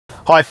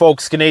Hi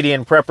folks,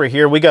 Canadian Prepper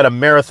here. We got a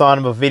marathon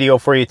of a video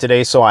for you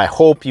today, so I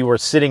hope you are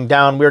sitting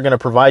down. We're going to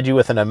provide you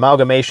with an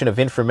amalgamation of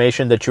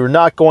information that you're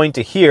not going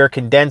to hear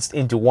condensed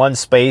into one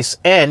space,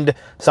 and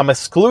some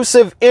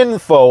exclusive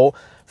info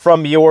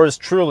from yours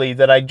truly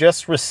that I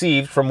just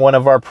received from one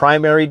of our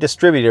primary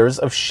distributors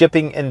of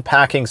shipping and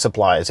packing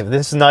supplies. If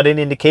this is not an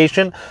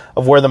indication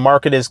of where the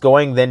market is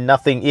going, then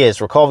nothing is.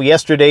 Recall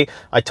yesterday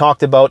I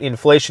talked about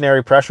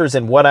inflationary pressures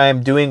and what I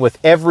am doing with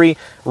every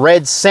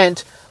red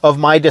cent of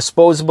my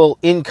disposable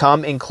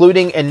income,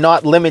 including and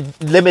not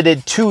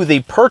limited to the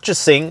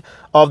purchasing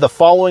of the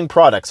following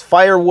products: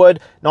 firewood,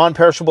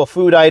 non-perishable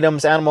food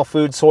items, animal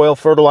food, soil,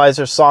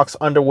 fertilizer, socks,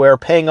 underwear,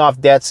 paying off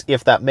debts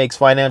if that makes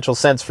financial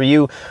sense for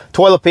you,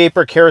 toilet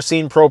paper,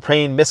 kerosene,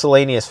 propane,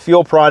 miscellaneous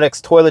fuel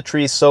products,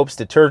 toiletries, soaps,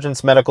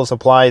 detergents, medical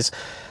supplies,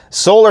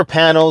 solar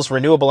panels,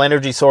 renewable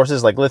energy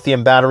sources like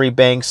lithium battery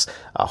banks,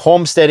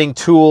 homesteading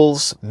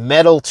tools,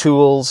 metal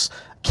tools,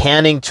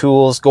 canning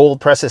tools, gold,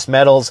 precious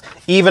metals,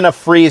 even a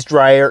freeze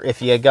dryer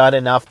if you got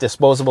enough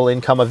disposable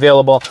income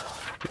available.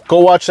 Go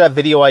watch that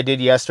video I did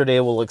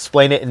yesterday. We'll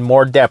explain it in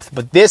more depth.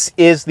 But this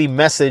is the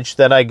message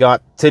that I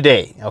got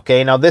today.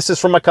 Okay, now this is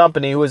from a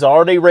company who has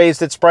already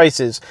raised its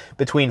prices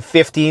between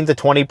 15 to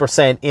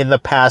 20% in the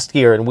past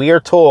year. And we are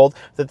told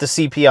that the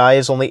CPI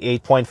is only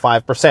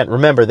 8.5%.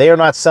 Remember, they are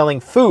not selling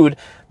food.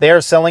 They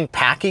are selling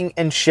packing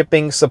and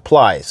shipping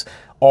supplies.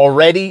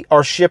 Already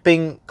our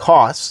shipping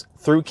costs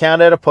through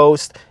Canada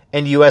Post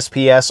and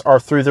USPS are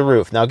through the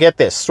roof. Now get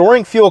this,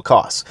 soaring fuel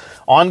costs,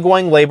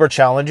 ongoing labor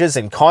challenges,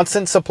 and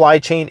constant supply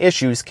chain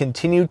issues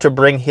continue to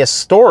bring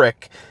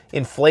historic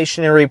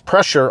inflationary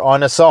pressure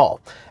on us all.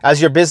 As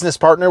your business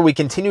partner, we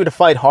continue to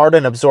fight hard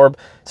and absorb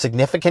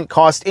significant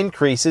cost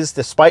increases.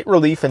 Despite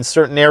relief in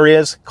certain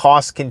areas,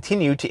 costs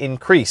continue to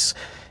increase.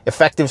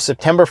 Effective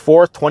September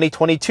 4th,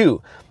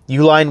 2022,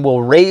 Uline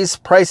will raise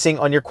pricing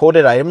on your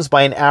quoted items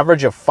by an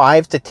average of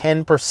 5 to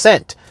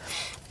 10%.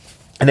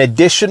 An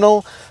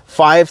additional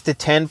 5 to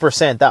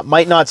 10%. That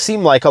might not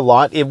seem like a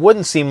lot. It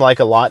wouldn't seem like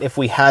a lot if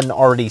we hadn't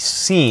already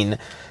seen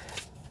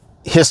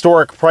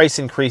historic price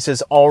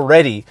increases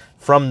already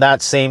from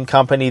that same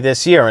company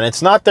this year. And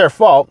it's not their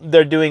fault.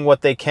 They're doing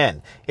what they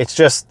can. It's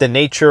just the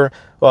nature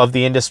of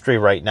the industry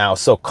right now.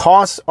 So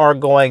costs are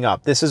going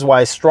up. This is why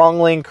I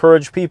strongly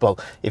encourage people,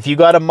 if you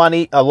got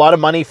a lot of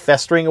money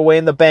festering away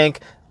in the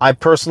bank, I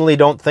personally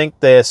don't think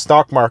the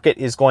stock market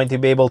is going to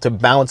be able to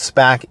bounce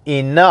back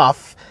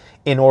enough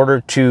in order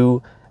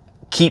to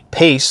keep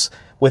pace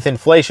with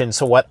inflation.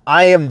 So what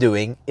I am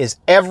doing is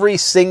every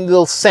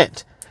single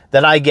cent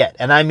that I get,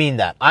 and I mean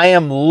that, I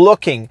am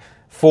looking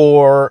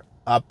for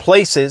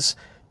places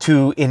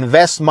to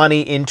invest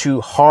money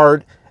into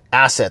hard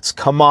assets,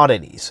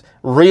 commodities,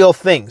 real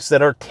things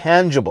that are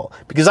tangible,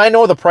 because I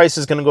know the price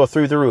is going to go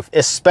through the roof,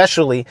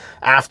 especially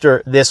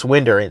after this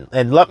winter.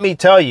 And let me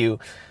tell you,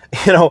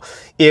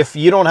 if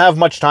you don't have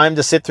much time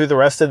to sit through the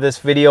rest of this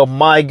video,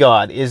 my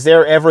God, is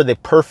there ever the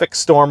perfect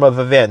storm of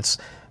events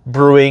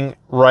brewing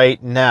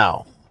right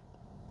now?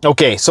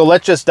 Okay, so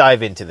let's just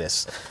dive into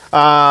this.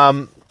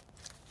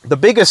 The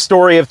biggest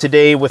story of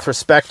today with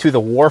respect to the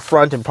war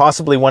front, and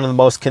possibly one of the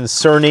most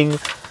concerning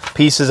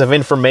pieces of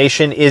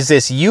information, is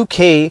this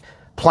UK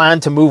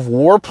plan to move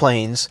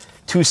warplanes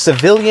to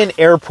civilian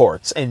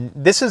airports. And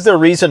this is the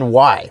reason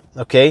why,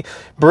 okay?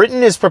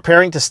 Britain is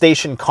preparing to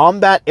station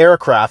combat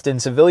aircraft in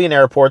civilian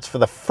airports for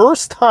the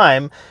first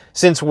time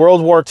since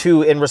World War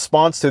II in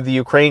response to the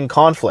Ukraine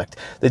conflict.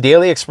 The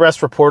Daily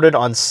Express reported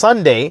on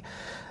Sunday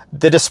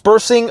the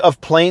dispersing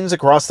of planes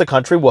across the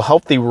country will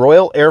help the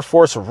Royal Air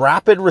Force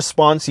Rapid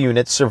Response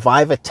Units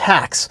survive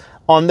attacks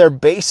on their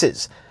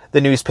bases, the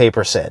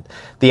newspaper said.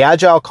 The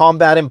Agile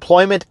Combat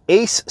Employment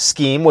ACE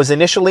scheme was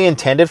initially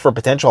intended for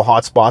potential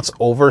hotspots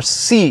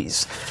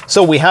overseas.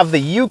 So we have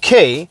the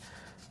UK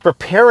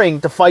preparing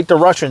to fight the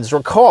Russians.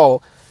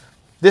 Recall,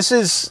 this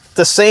is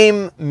the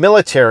same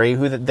military,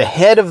 who the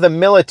head of the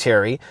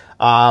military,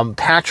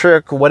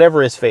 Patrick,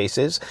 whatever his face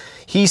is,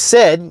 he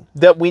said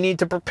that we need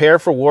to prepare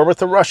for war with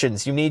the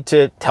Russians. You need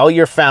to tell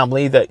your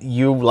family that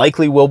you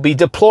likely will be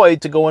deployed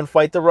to go and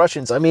fight the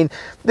Russians. I mean,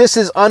 this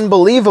is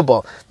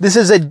unbelievable. This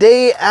is a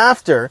day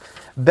after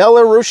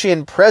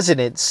Belarusian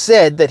president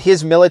said that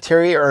his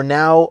military are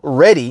now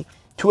ready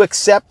to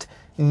accept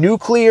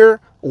nuclear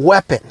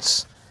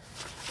weapons.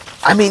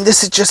 I mean,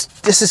 this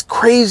is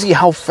crazy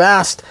how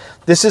fast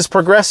this is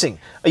progressing.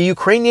 A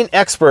Ukrainian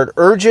expert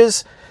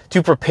urges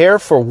to prepare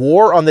for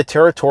war on the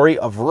territory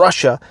of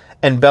Russia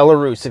and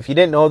Belarus. If you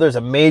didn't know, there's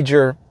a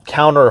major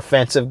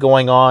counteroffensive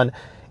going on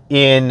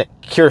in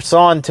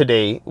Kherson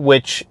today,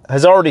 which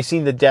has already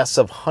seen the deaths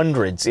of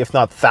hundreds, if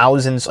not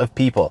thousands of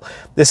people.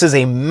 This is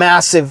a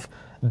massive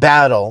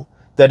battle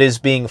that is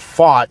being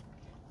fought,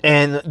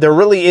 and there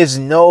really is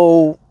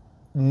no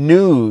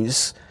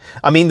news.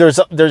 I mean,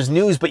 there's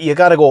news, but you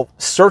got to go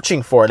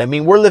searching for it. I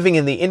mean, we're living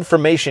in the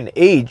information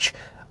age.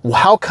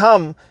 How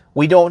come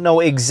we don't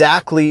know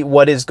exactly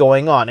what is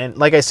going on? And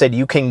like I said,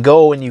 you can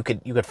go and you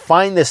could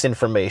find this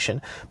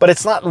information, but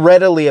it's not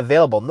readily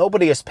available.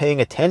 Nobody is paying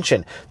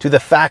attention to the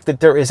fact that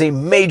there is a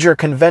major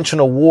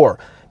conventional war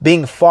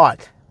being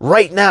fought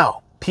Right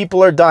now,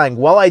 people are dying.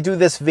 While I do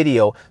this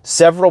video,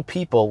 several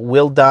people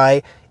will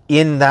die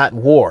in that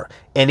war.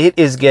 And it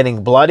is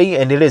getting bloody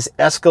and it is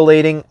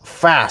escalating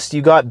fast.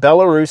 You got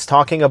Belarus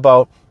talking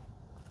about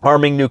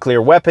arming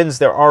nuclear weapons.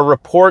 There are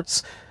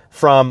reports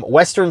from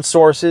Western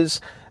sources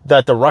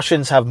that the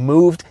Russians have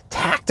moved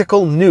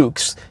tactical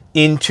nukes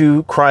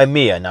into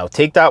Crimea. Now,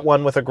 take that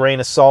one with a grain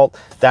of salt.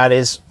 That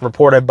is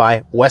reported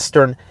by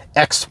Western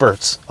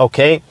experts,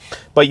 okay?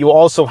 But you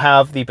also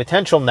have the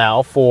potential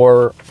now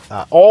for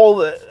all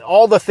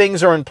the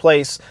things are in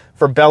place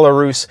for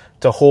Belarus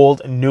to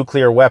hold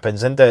nuclear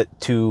weapons. And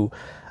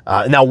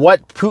now,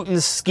 what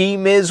Putin's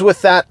scheme is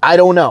with that, I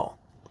don't know.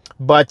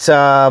 But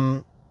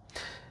Oleg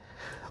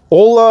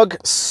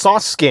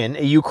Soskin,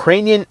 a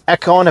Ukrainian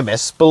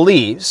economist,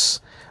 believes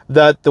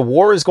that the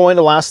war is going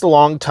to last a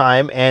long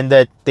time and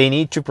that they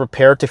need to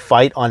prepare to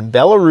fight on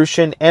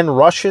Belarusian and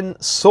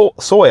Russian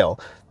soil.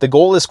 The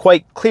goal is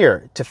quite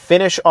clear: to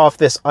finish off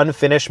this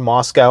unfinished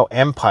Moscow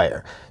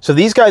empire. So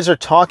these guys are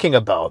talking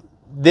about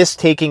this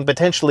taking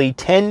potentially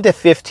 10 to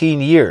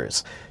 15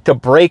 years to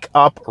break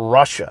up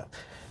Russia.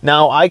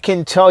 Now, I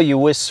can tell you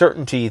with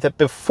certainty that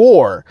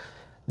before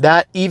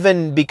that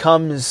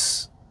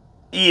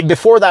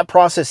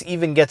process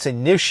even gets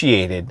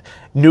initiated,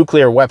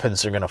 nuclear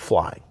weapons are going to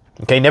fly.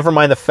 Okay, never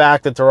mind the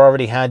fact that they're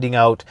already handing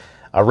out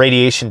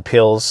radiation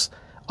pills,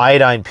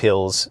 iodine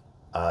pills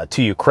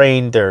to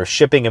Ukraine. They're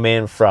shipping them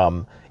in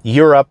from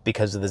Europe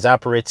because of the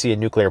Zaporizhzhia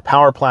nuclear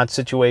power plant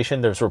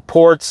situation. There's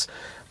reports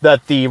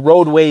that the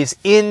roadways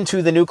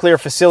into the nuclear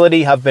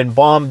facility have been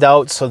bombed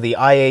out, so the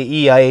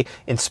IAEA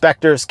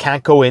inspectors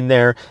can't go in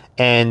there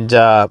and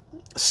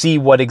see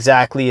what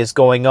exactly is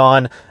going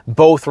on.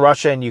 Both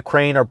Russia and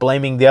Ukraine are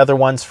blaming the other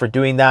ones for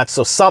doing that.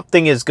 So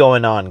something is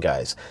going on,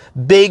 guys.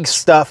 Big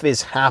stuff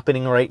is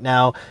happening right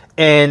now.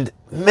 And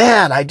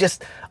man, it's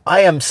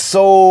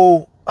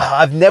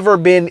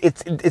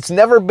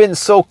never been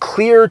so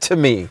clear to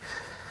me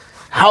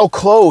how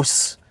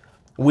close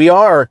we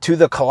are to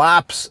the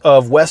collapse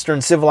of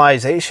Western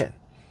civilization.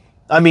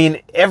 I mean,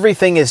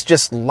 everything is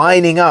just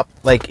lining up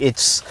like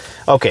it's...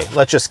 Okay,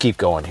 let's just keep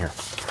going here.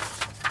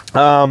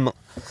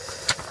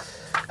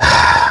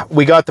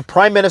 We got the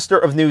Prime Minister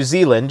of New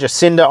Zealand,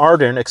 Jacinda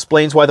Ardern,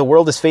 explains why the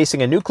world is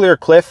facing a nuclear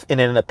cliff in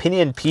an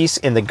opinion piece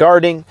in The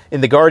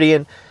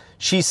Guardian.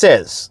 She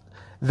says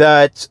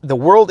that the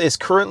world is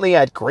currently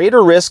at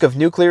greater risk of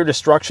nuclear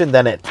destruction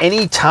than at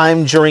any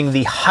time during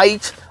the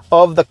height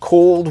of the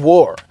Cold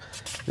War.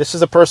 This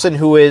is a person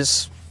who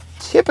is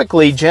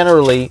typically,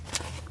 generally,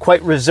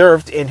 quite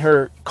reserved in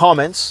her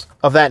comments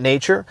of that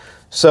nature.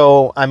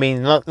 So, I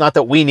mean, not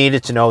that we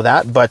needed to know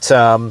that, but...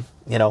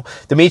 you know,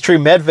 Dmitry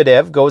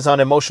Medvedev goes on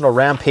an emotional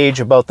rampage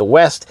about the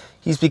West.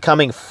 He's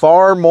becoming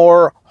far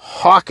more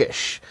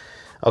hawkish.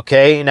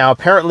 Okay, now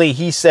apparently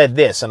he said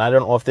this, and I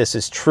don't know if this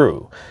is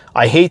true.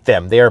 I hate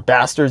them. They are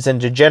bastards and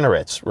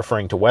degenerates,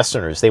 referring to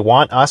Westerners. They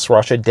want us,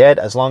 Russia, dead.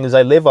 As long as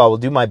I live, I will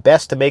do my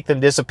best to make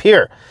them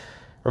disappear.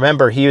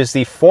 Remember, he is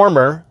the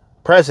former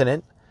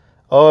president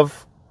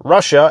of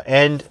Russia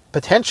and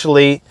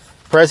potentially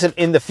president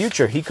in the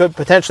future. He could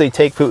potentially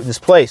take Putin's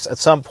place at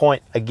some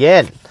point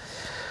again.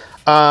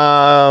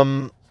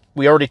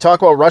 We already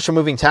talked about Russia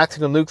moving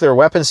tactical nuclear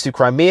weapons to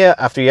Crimea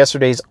after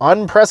yesterday's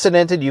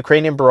unprecedented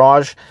Ukrainian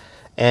barrage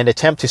and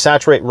attempt to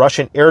saturate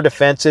Russian air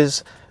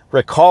defenses.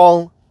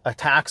 Recall,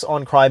 attacks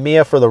on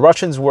Crimea for the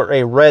Russians were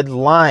a red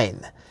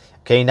line.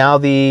 Okay, now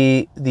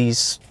the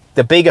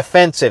big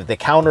offensive, the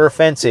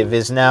counteroffensive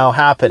is now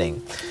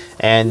happening.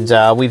 And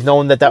we've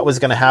known that was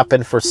going to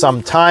happen for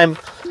some time.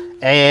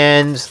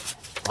 And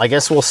I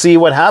guess we'll see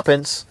what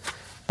happens.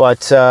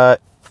 But...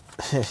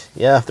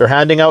 yeah, they're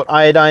handing out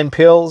iodine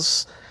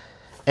pills,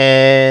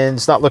 and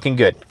it's not looking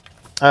good.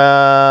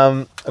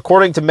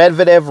 According to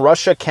Medvedev,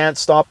 Russia can't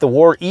stop the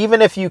war,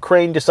 even if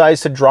Ukraine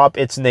decides to drop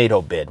its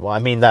NATO bid. Well, I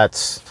mean, that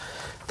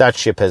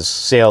ship has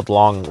sailed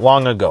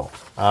long ago.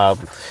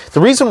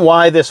 The reason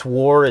why this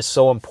war is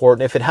so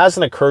important, if it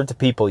hasn't occurred to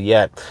people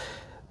yet,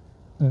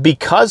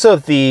 because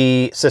of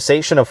the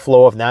cessation of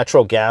flow of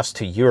natural gas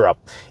to Europe,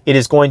 it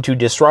is going to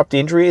disrupt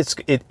industry.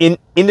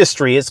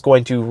 It's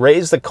going to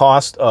raise the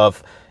cost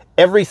of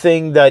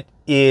everything that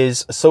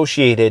is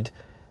associated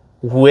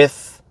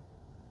with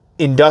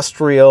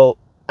industrial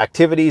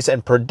activities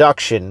and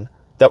production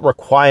that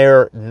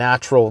require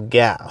natural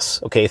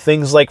gas. Okay,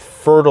 things like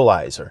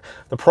fertilizer.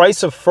 The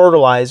price of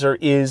fertilizer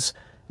is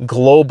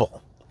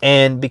global.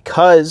 And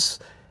because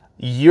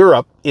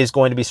Europe is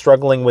going to be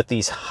struggling with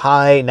these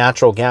high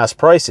natural gas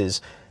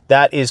prices,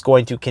 that is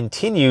going to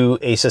continue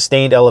a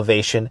sustained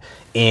elevation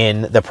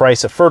in the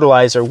price of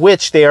fertilizer,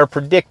 which they are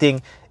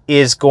predicting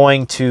is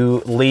going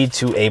to lead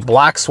to a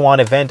black swan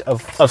event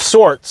of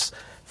sorts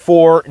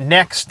for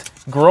next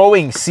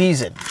growing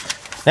season.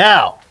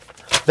 Now,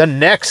 the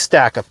next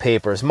stack of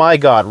papers. My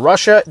God,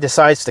 Russia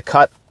decides to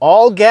cut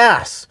all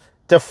gas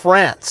to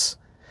France.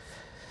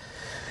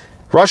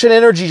 Russian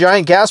energy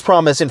giant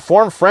Gazprom has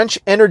informed French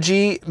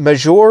energy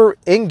major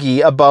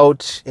Engie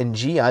about,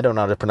 I don't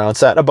know how to pronounce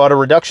that, about a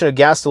reduction of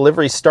gas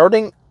delivery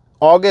starting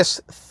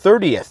August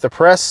 30th, the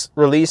press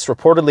release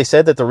reportedly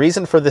said that the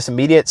reason for this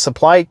immediate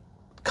supply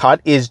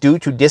cut is due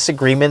to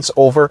disagreements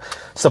over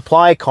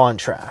supply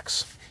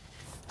contracts.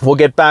 We'll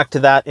get back to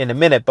that in a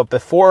minute, but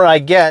before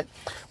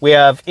we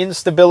have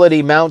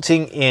instability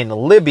mounting in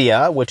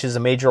Libya, which is a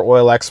major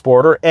oil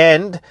exporter,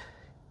 and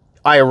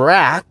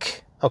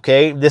Iraq.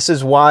 Okay, this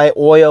is why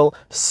oil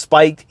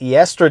spiked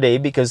yesterday,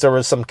 because there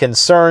were some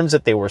concerns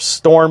that they were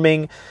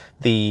storming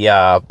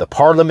the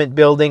Parliament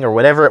building or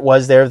whatever it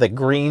was there, the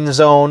green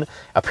zone.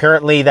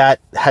 Apparently that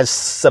has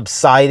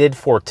subsided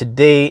for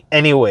today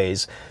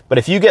anyways. But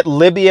if you get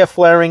Libya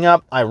flaring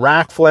up,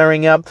 Iraq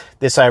flaring up,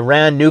 this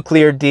Iran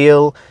nuclear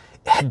deal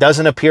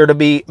doesn't appear to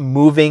be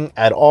moving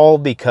at all,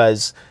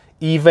 because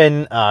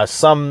even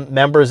some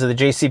members of the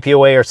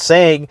JCPOA are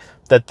saying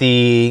that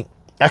the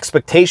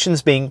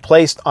expectations being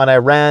placed on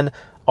Iran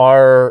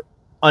are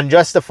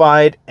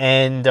unjustified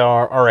and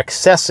are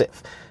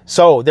excessive.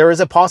 So there is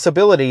a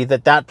possibility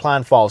that that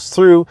plan falls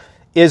through.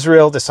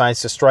 Israel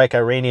decides to strike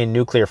Iranian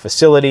nuclear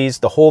facilities.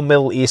 The whole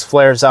Middle East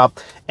flares up,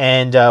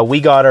 and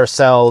we got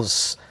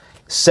ourselves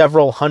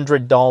several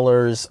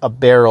 $100s a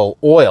barrel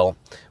oil,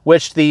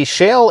 which the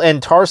shale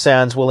and tar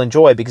sands will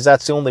enjoy, because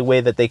that's the only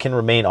way that they can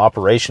remain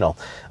operational,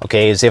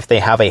 okay, is if they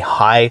have a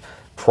high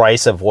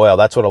price of oil.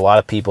 That's what a lot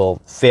of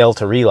people fail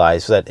to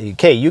realize, that,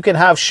 okay, you can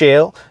have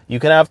shale, you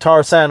can have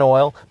tar sand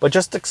oil, but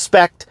just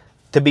expect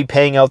to be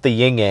paying out the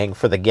yin-yang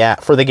for the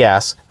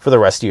gas for the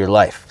rest of your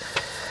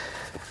life.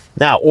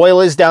 Now,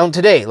 oil is down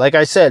today, like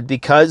I said,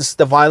 because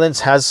the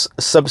violence has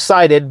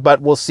subsided,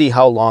 but we'll see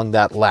how long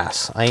that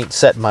lasts. I ain't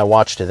setting my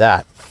watch to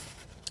that.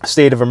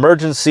 State of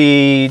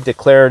emergency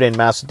declared in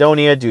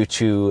Macedonia due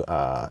to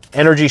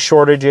energy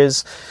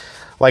shortages.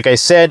 Like I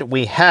said,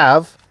 we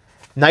have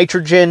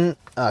nitrogen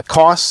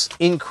costs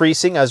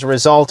increasing as a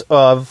result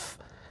of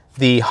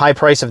the high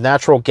price of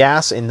natural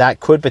gas, and that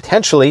could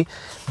potentially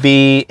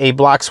be a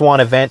black swan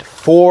event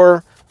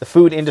for the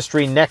food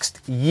industry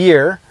next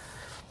year,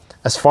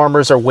 as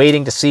farmers are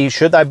waiting to see,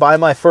 should I buy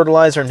my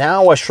fertilizer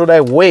now or should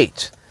I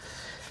wait?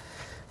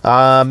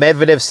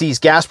 Medvedev sees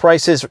gas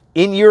prices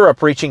in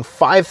Europe reaching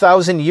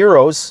 5,000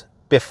 euros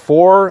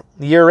before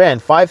year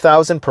end,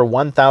 5,000 per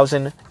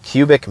 1,000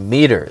 cubic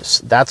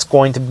meters. That's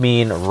going to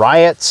mean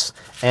riots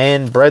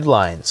and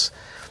breadlines.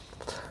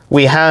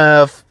 We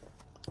have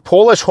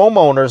Polish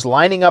homeowners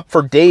lining up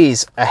for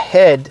days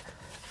ahead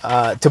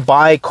to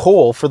buy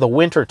coal for the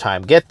winter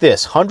time. Get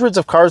this, hundreds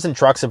of cars and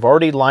trucks have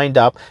already lined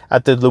up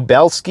at the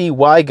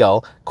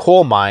Lubelski-Weigel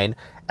coal mine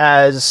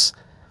as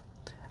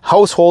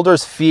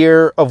householders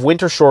fear of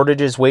winter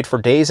shortages wait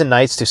for days and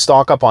nights to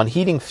stock up on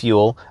heating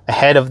fuel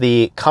ahead of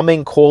the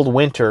coming cold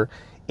winter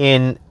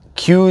in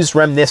queues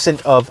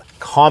reminiscent of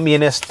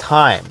communist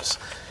times.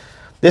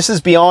 This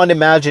is beyond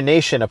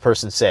imagination, a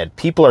person said.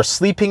 People are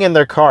sleeping in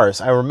their cars.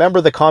 I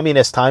remember the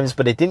communist times,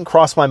 but it didn't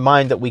cross my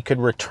mind that we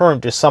could return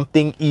to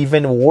something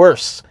even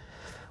worse.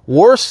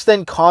 Worse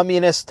than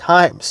communist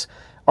times.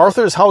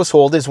 Arthur's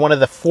household is one of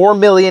the 4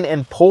 million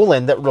in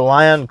Poland that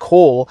rely on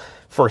coal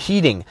for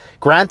heating.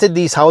 Granted,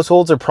 these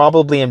households are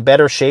probably in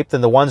better shape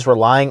than the ones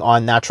relying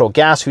on natural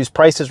gas, whose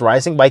price is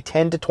rising by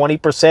 10 to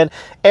 20%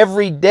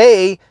 every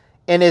day,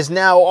 and is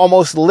now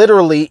almost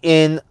literally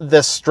in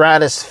the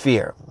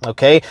stratosphere,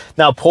 okay?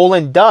 Now,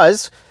 Poland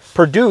does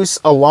produce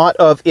a lot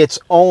of its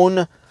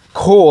own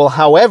coal.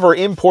 However,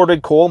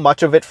 imported coal,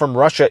 much of it from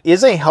Russia,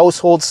 is a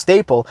household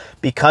staple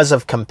because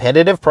of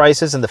competitive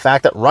prices and the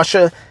fact that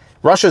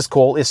Russia's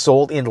coal is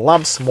sold in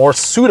lumps, more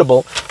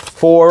suitable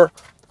for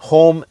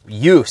home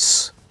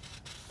use.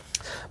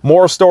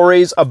 More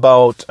stories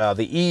about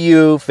the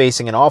EU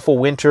facing an awful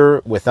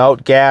winter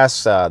without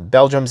gas.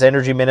 Belgium's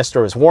energy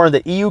minister has warned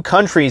that EU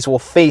countries will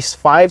face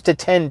 5 to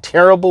 10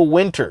 terrible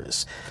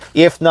winters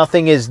if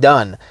nothing is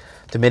done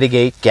to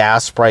mitigate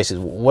gas prices.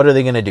 What are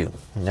they going to do?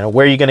 You know,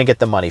 where are you going to get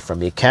the money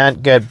from? You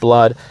can't get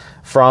blood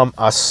from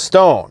a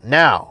stone.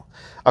 Now,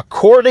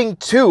 according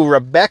to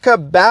Rebecca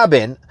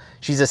Babin,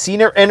 she's a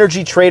senior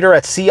energy trader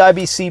at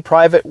CIBC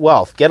Private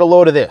Wealth. Get a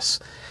load of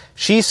this.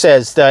 She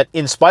says that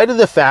in spite of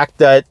the fact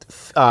that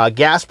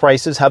gas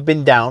prices have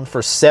been down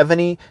for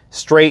 70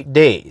 straight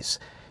days,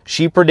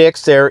 she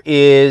predicts there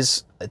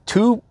is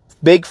 2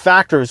 big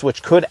factors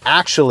which could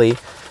actually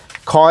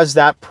cause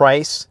that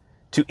price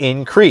to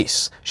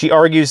increase. She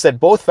argues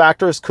that both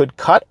factors could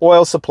cut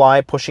oil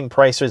supply, pushing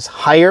prices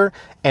higher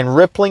and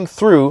rippling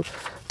through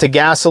to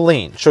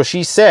gasoline. So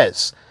she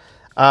says,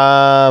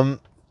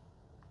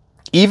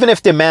 even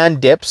if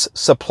demand dips,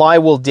 supply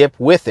will dip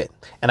with it.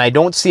 And I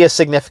don't see a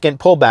significant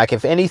pullback.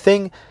 If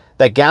anything,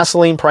 that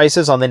gasoline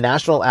prices on the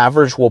national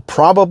average will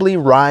probably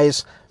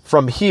rise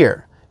from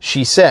here,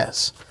 she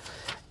says.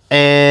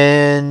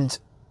 And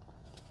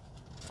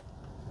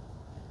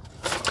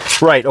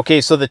right, okay,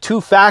 so the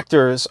 2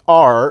 factors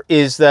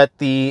is that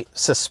the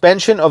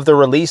suspension of the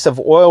release of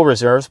oil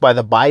reserves by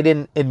the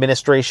Biden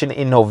administration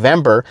in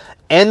November,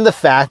 and the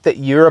fact that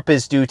Europe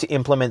is due to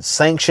implement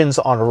sanctions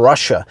on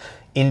Russia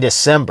in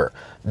December.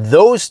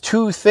 Those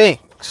 2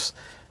 things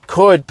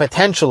could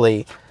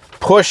potentially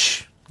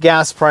push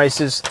gas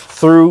prices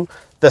through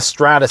the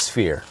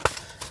stratosphere.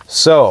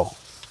 So,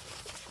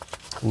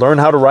 learn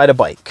how to ride a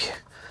bike.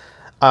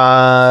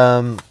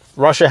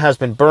 Russia has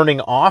been burning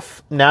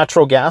off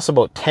natural gas,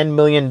 about $10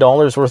 million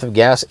worth of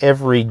gas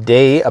every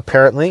day,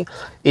 apparently.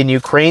 In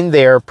Ukraine,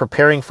 they're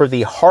preparing for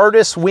the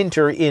hardest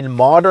winter in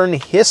modern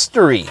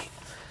history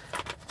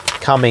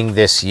coming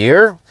this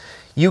year.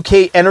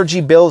 UK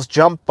energy bills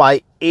jumped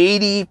by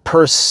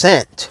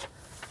 80%.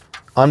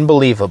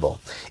 Unbelievable.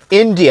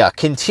 India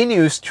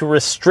continues to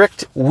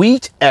restrict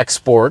wheat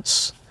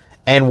exports.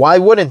 And why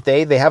wouldn't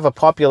they? They have a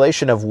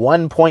population of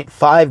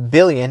 1.5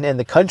 billion and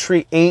the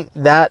country ain't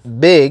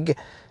that big.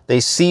 They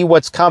see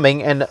what's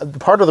coming. And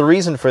part of the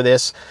reason for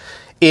this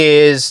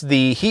is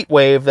the heat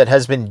wave that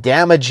has been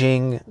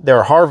damaging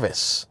their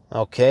harvests.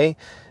 Okay.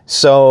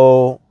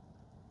 So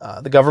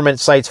the government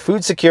cites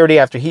food security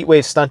after heat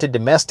wave stunted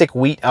domestic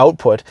wheat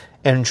output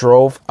and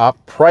drove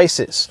up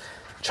prices.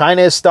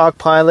 China is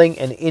stockpiling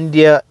and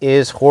India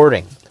is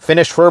hoarding.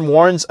 Finnish firm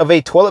warns of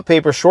a toilet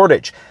paper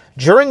shortage.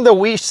 During the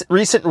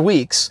recent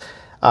weeks,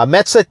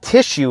 Metsä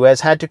Tissue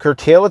has had to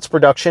curtail its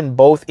production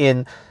both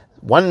in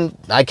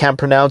I can't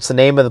pronounce the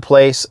name of the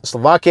place,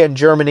 Slovakia and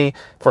Germany,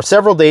 for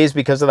several days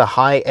because of the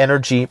high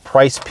energy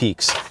price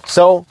peaks.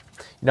 So,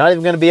 you're not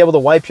even going to be able to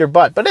wipe your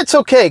butt. But it's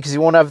okay because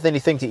you won't have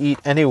anything to eat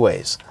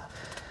anyways.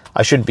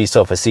 I shouldn't be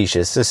so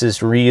facetious. This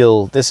is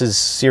real. This is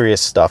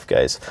serious stuff,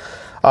 guys.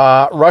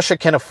 Russia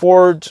can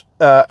afford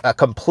a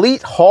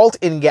complete halt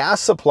in gas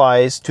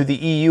supplies to the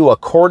EU,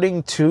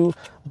 according to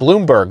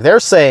Bloomberg. They're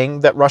saying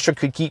that Russia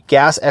could keep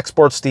gas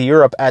exports to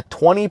Europe at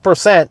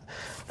 20%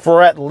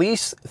 for at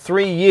least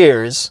 3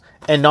 years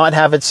and not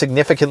have it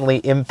significantly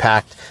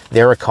impact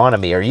their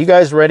economy. Are you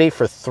guys ready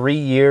for 3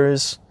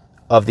 years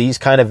of these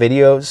kind of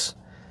videos?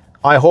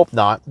 I hope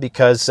not,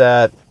 because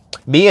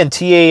me and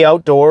TA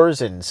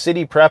Outdoors and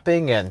City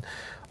Prepping and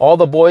all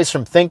the boys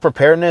from Think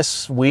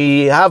Preparedness,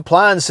 we have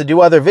plans to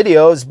do other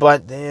videos,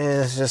 but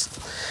it's just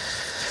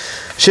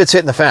shit's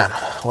hitting the fan.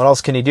 What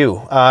else can you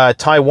do?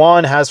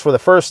 Taiwan has, for the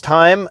first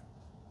time,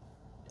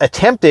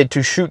 attempted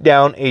to shoot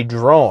down a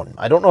drone.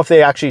 I don't know if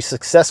they actually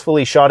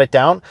successfully shot it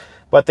down,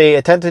 but they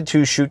attempted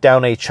to shoot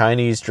down a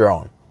Chinese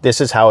drone. This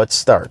is how it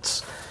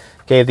starts.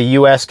 Okay, the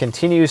U.S.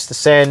 continues to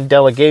send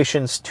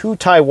delegations to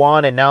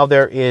Taiwan, and now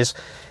there is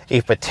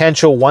a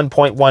potential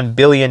 $1.1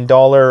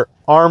 billion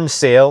arms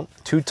sale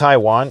to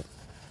Taiwan.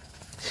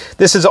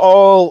 This is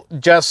all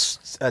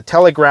just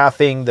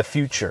telegraphing the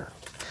future.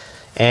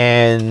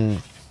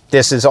 And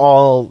this is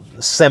all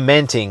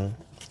cementing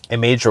a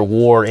major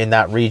war in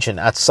that region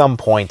at some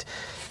point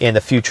in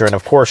the future. And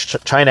of course,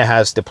 China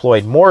has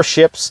deployed more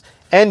ships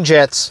and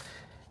jets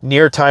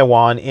near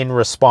Taiwan in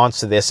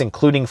response to this,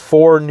 including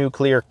 4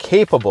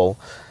 nuclear-capable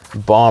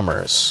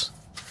bombers.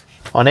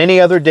 On any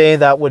other day,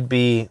 that would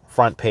be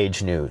front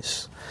page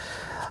news.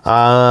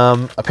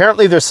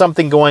 Apparently, there's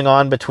something going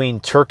on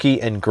between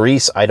Turkey and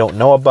Greece. I don't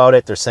know about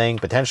it. They're saying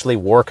potentially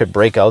war could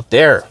break out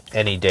there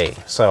any day.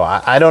 So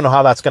I don't know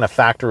how that's going to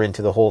factor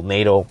into the whole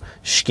NATO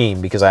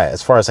scheme, because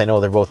as far as I know,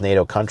 they're both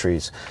NATO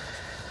countries.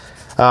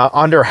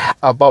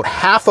 About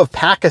half of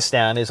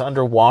Pakistan is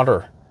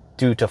underwater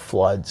due to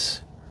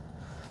floods.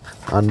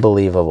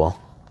 Unbelievable.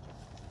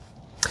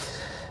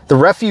 The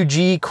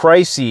refugee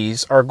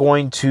crises are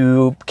going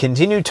to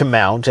continue to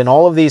mount in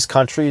all of these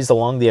countries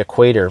along the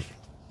equator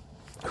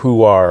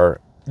who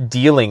are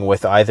dealing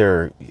with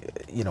either,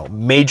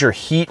 major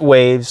heat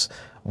waves,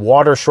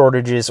 water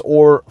shortages,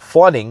 or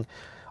flooding,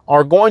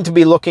 are going to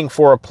be looking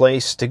for a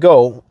place to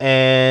go,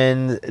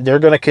 and they're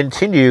going to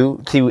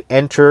continue to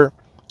enter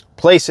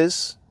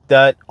places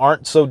that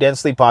aren't so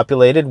densely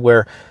populated,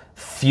 where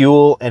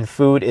fuel and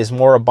food is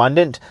more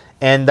abundant,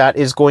 and that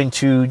is going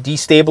to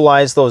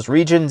destabilize those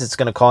regions. It's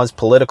going to cause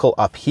political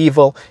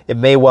upheaval. It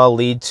may well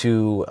lead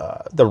to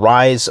the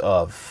rise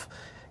of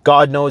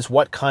God knows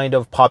what kind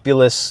of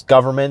populist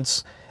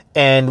governments,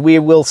 and we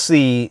will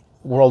see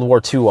World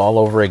War II all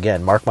over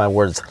again. Mark my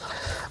words.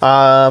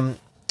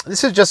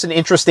 This is just an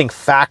interesting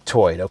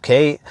factoid,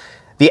 okay?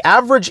 The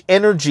average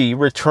energy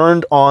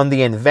returned on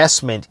the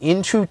investment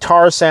into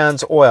tar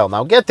sands oil.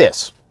 Now get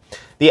this.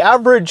 The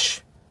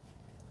average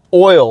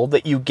oil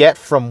that you get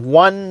from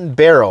 1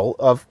 barrel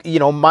of,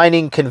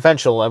 mining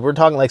conventional, we're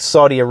talking like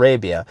Saudi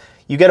Arabia,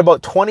 you get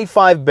about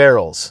 25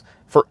 barrels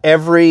for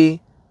every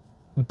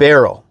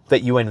barrel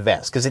that you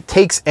invest, because it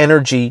takes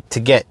energy to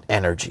get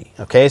energy.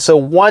 Okay, so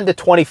 1 to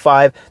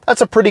 25,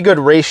 that's a pretty good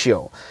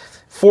ratio.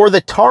 For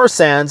the tar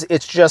sands,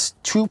 it's just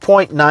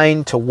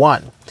 2.9 to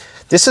 1.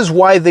 This is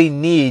why they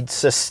need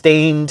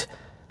sustained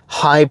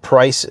high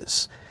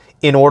prices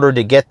in order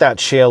to get that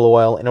shale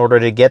oil, in order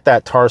to get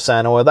that tar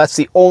sand oil. That's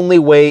the only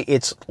way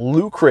it's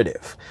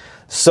lucrative.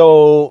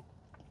 So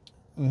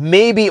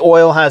maybe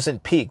oil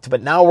hasn't peaked,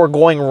 but now we're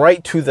going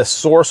right to the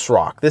source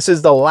rock. This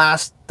is the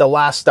last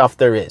stuff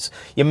there is.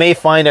 You may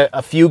find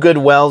a few good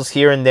wells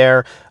here and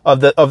there of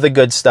the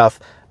good stuff,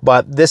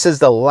 but this is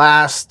the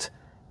last,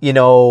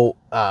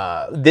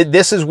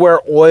 this is where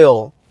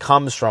oil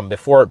comes from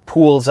before it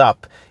pools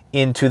up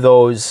into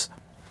those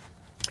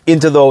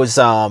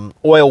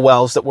oil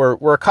wells that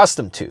we're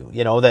accustomed to.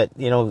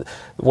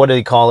 What do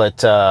they call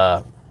it?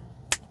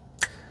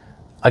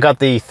 I got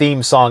the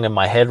theme song in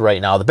my head right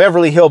now, the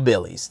Beverly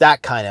Hillbillies,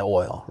 that kind of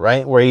oil,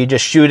 right? Where you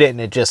just shoot it and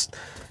it just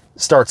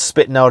starts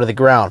spitting out of the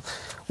ground.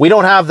 We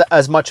don't have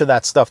as much of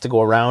that stuff to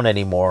go around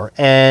anymore.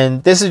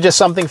 And this is just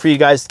something for you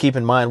guys to keep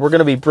in mind. We're going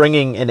to be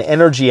bringing an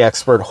energy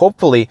expert,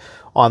 hopefully,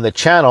 on the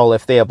channel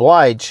if they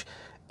oblige.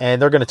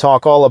 And they're going to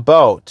talk all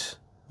about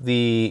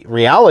the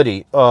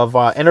reality of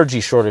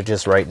energy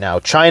shortages right now.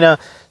 China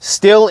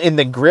still in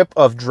the grip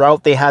of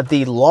drought. They had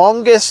the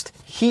longest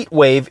heat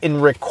wave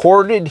in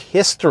recorded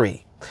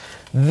history.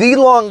 The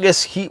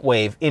longest heat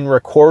wave in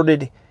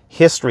recorded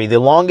history. The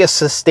longest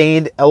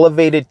sustained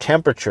elevated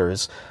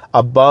temperatures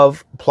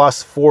above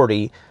plus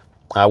 40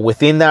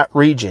 within that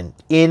region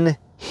in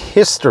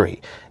history.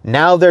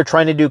 Now they're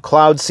trying to do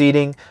cloud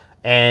seeding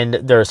and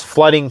there's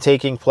flooding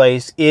taking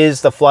place.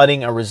 Is the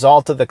flooding a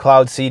result of the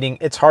cloud seeding?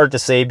 It's hard to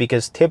say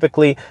because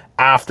typically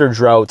after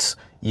droughts,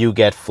 you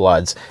get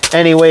floods.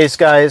 Anyways,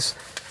 guys,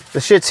 the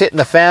shit's hitting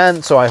the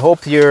fan, so I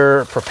hope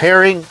you're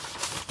preparing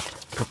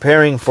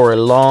for a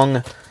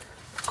long,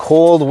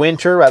 cold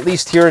winter. At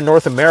least here in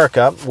North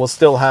America, we'll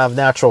still have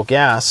natural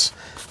gas,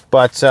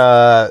 but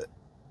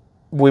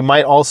we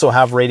might also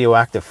have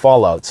radioactive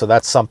fallout, so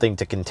that's something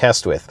to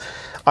contest with.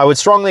 I would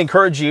strongly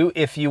encourage you,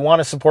 if you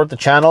want to support the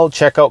channel,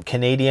 check out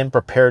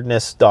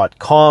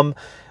CanadianPreparedness.com.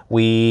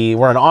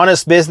 We're an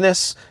honest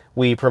business.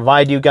 We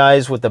provide you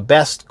guys with the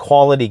best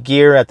quality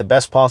gear at the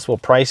best possible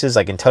prices.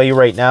 I can tell you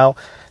right now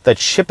that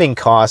shipping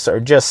costs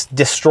are just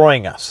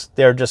destroying us.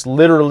 They're just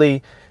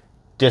literally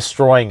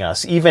destroying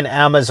us. Even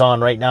Amazon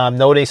right now, I'm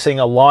noticing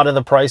a lot of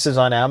the prices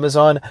on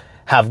Amazon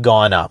have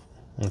gone up.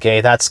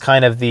 Okay, that's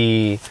kind of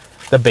the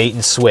bait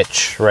and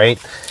switch, right?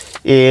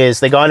 Is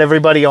they got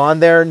everybody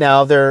on there,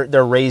 now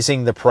they're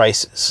raising the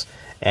prices.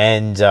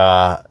 And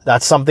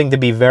that's something to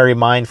be very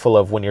mindful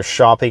of when you're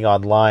shopping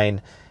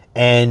online,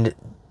 and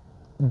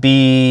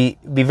be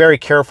very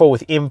careful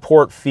with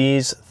import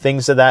fees,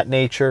 things of that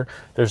nature.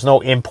 There's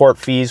no import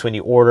fees when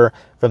you order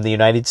from the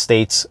United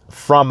States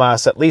from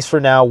us, at least for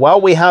now.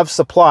 While we have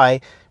supply,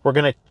 we're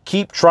going to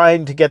keep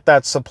trying to get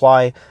that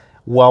supply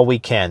while we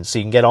can. So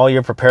you can get all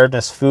your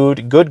preparedness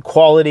food, good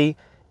quality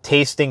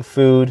tasting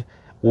food,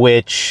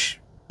 which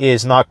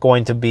is not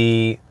going to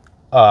be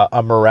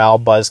a morale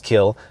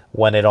buzzkill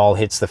when it all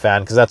hits the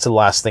fan, because that's the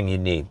last thing you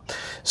need.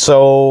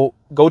 So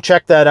go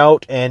check that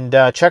out, and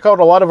check out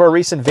a lot of our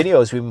recent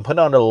videos. We've been putting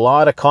out a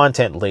lot of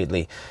content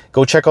lately.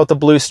 Go check out the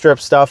blue strip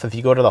stuff. If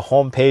you go to the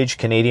homepage,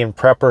 Canadian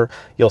Prepper,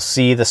 you'll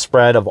see the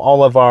spread of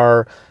all of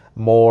our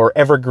more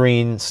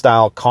evergreen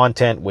style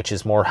content, which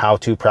is more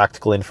how-to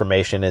practical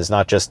information, is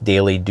not just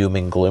daily doom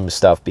and gloom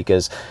stuff,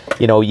 because,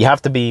 you know, you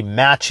have to be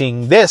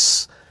matching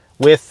this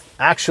with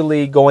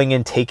actually going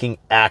and taking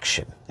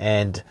action.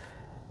 And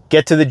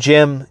get to the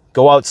gym,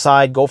 go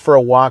outside, go for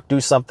a walk, do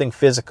something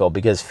physical,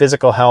 because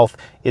physical health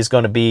is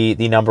going to be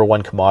the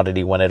 #1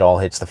 commodity when it all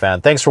hits the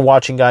fan. Thanks for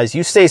watching, guys.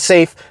 You stay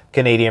safe.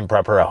 Canadian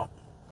Prepper out.